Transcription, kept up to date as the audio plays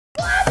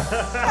I'm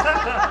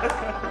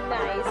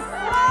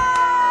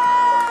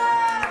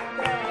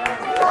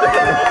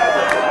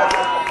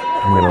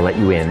going to let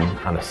you in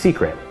on a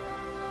secret.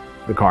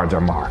 The cards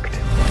are marked.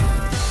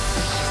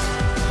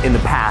 In the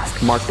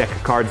past, marked deck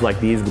of cards like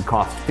these would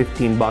cost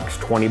 15 bucks,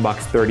 20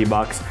 bucks, 30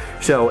 bucks.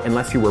 So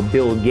unless you were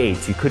Bill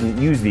Gates, you couldn't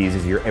use these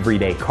as your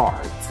everyday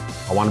cards.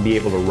 I want to be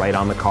able to write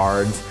on the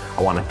cards.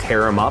 I want to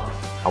tear them up.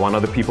 I want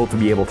other people to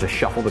be able to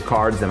shuffle the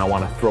cards, and I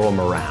want to throw them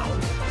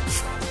around.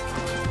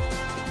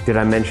 Did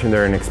I mention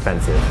they're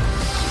inexpensive?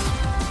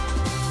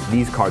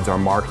 These cards are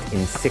marked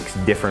in 6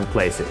 different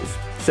places.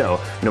 So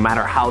no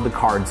matter how the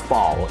cards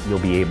fall, you'll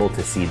be able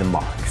to see the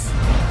marks.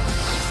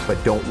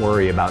 But don't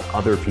worry about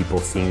other people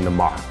seeing the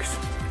marks.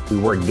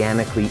 We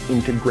organically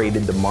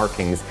integrated the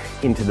markings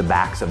into the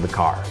backs of the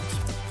cards.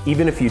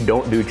 Even if you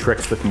don't do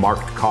tricks with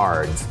marked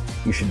cards,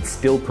 you should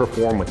still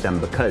perform with them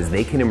because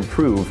they can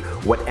improve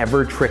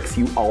whatever tricks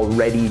you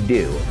already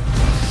do.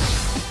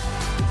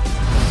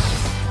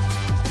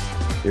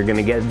 You're going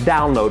to get a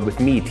download with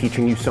me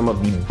teaching you some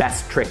of the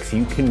best tricks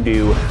you can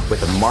do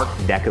with a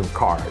marked deck of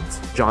cards.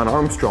 John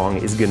Armstrong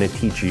is going to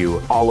teach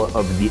you all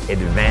of the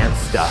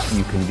advanced stuff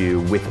you can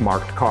do with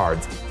marked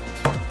cards.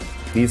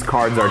 These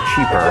cards are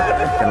cheaper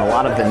than a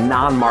lot of the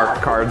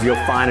non-marked cards you'll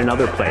find in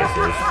other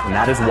places, and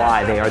that is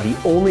why they are the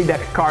only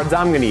deck of cards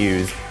I'm going to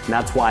use, and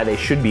that's why they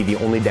should be the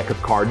only deck of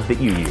cards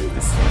that you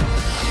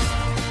use.